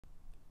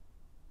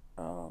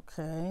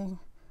Okay,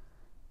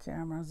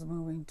 camera's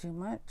moving too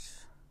much.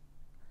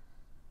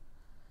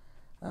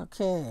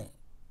 Okay,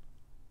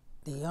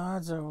 the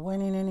odds of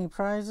winning any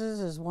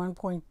prizes is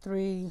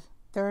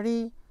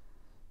 1.330,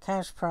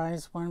 cash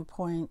prize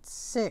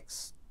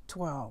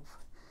 1.612,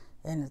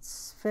 and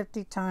it's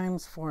 50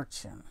 times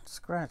fortune.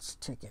 Scratch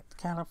ticket,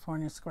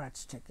 California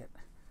scratch ticket.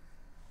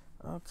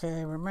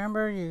 Okay,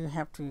 remember you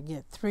have to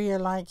get 3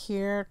 alike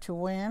here to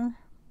win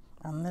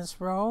on this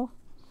row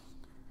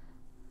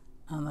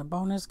on the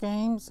bonus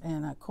games,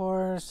 and of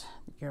course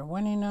your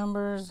winning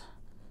numbers,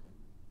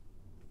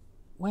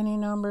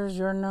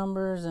 your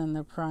numbers, and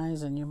the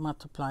prize, and you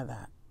multiply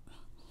that.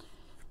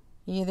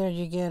 Either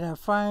you get a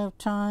 5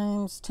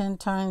 times, 10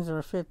 times,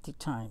 or 50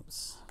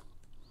 times.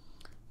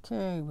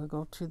 Okay, we'll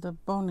go to the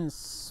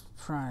bonus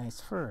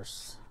prize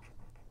first.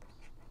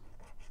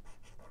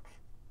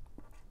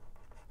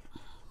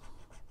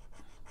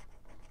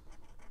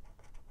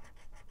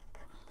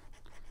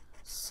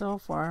 So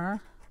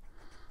far,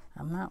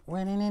 I'm not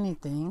winning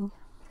anything.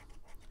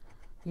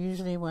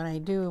 Usually what I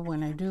do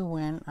when I do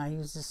win, I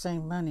use the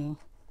same money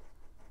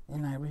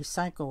and I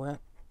recycle it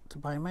to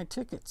buy my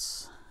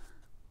tickets.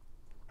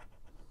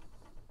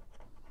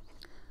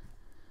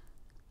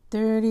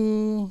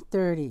 30,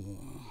 30,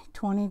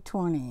 20,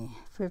 20,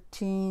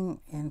 15,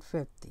 and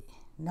 50.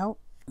 Nope,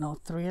 no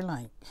 3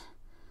 alike.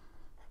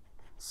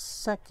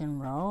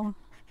 Second row.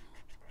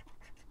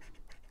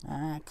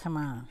 Come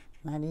on,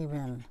 not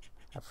even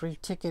a free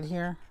ticket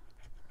here.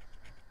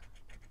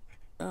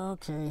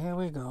 Okay, here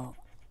we go.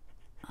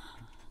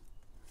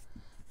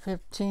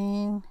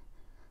 15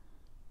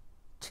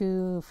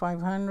 to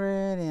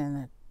 500 and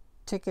a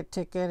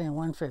ticket and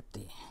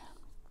 150.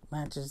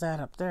 Matches that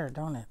up there,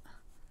 don't it?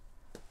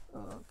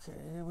 Okay,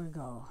 here we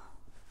go.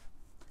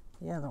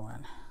 The other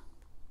one.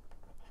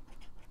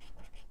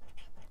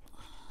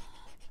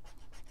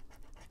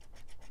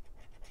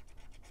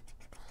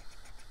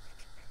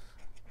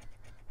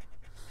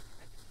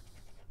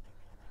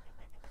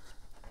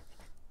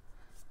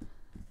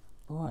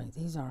 Boy,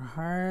 these are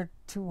hard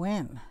to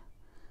win.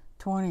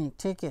 20,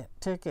 ticket,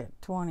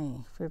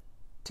 20,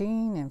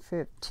 15, and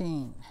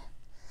 15.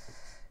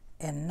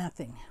 And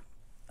nothing.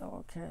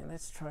 Okay,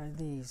 let's try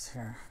these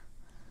here.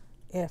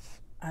 If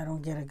I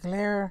don't get a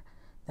glare,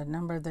 the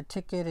number of the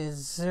ticket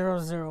is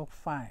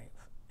 005.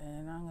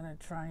 And I'm going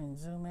to try and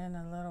zoom in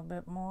a little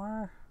bit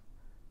more,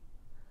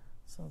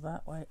 so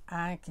that way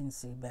I can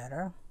see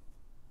better.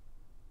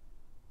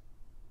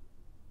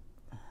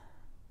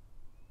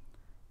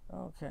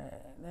 Okay,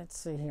 let's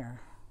see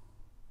here.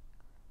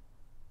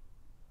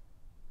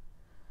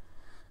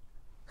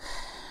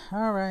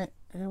 All right,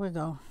 here we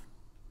go.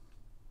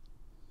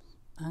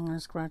 I'm going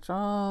to scratch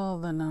all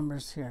the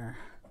numbers here.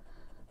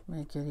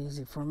 Make it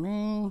easy for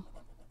me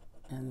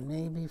and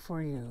maybe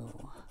for you.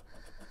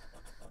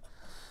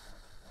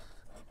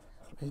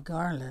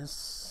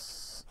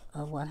 Regardless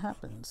of what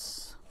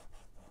happens,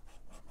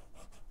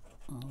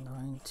 I'm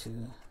going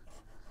to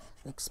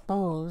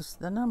expose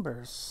the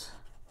numbers.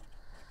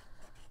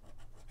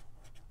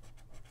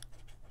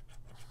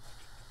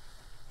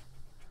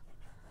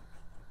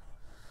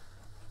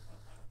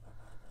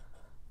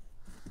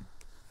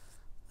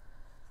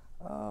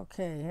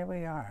 Okay, here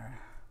we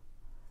are.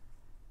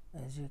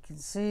 As you can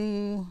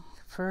see,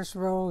 first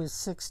row is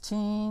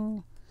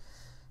 16,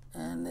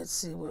 and let's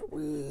see what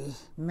we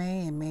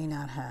may and may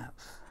not have.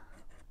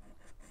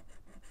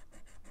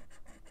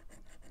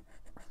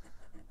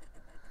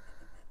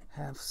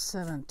 Have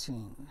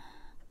 17.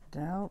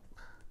 Nope.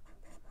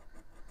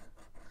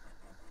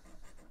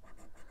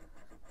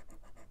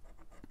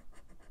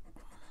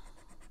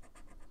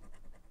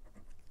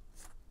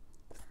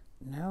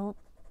 Nope.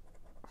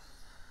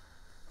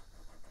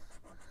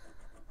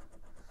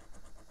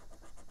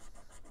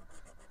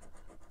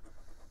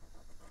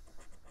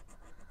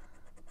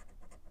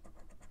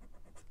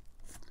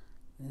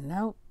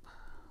 Nope.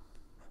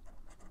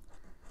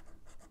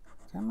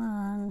 Come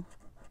on.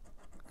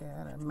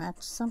 Gotta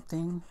match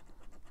something.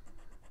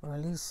 Or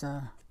at least,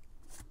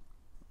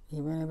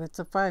 even if it's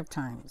a 5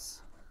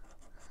 times.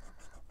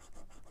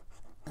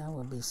 That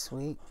would be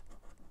sweet.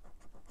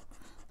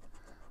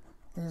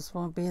 This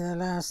won't be the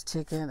last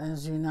ticket,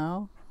 as you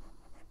know.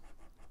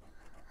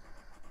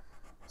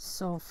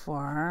 So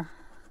far,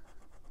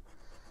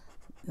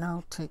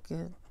 no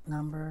ticket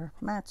number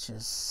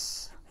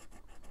matches.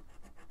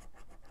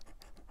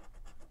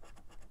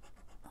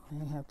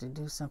 May have to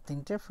do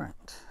something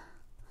different.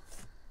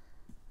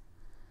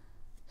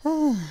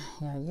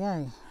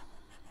 Yay.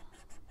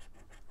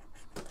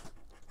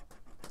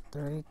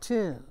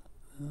 32.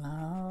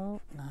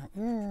 No, not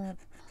yet.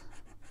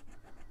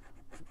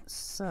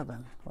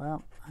 7.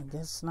 Well, I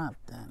guess not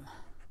then.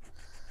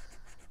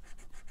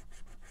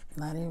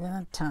 Not even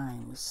at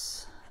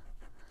times.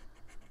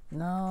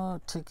 No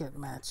ticket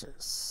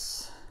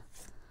matches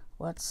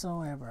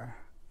whatsoever.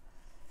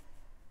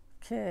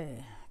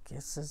 Okay,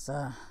 guess it's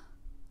a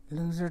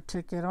loser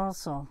ticket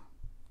also.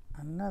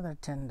 Another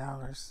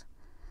 $10.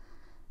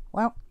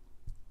 Well,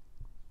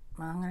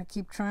 I'm going to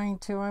keep trying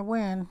till I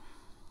win.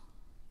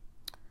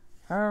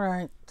 All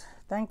right.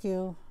 Thank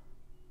you.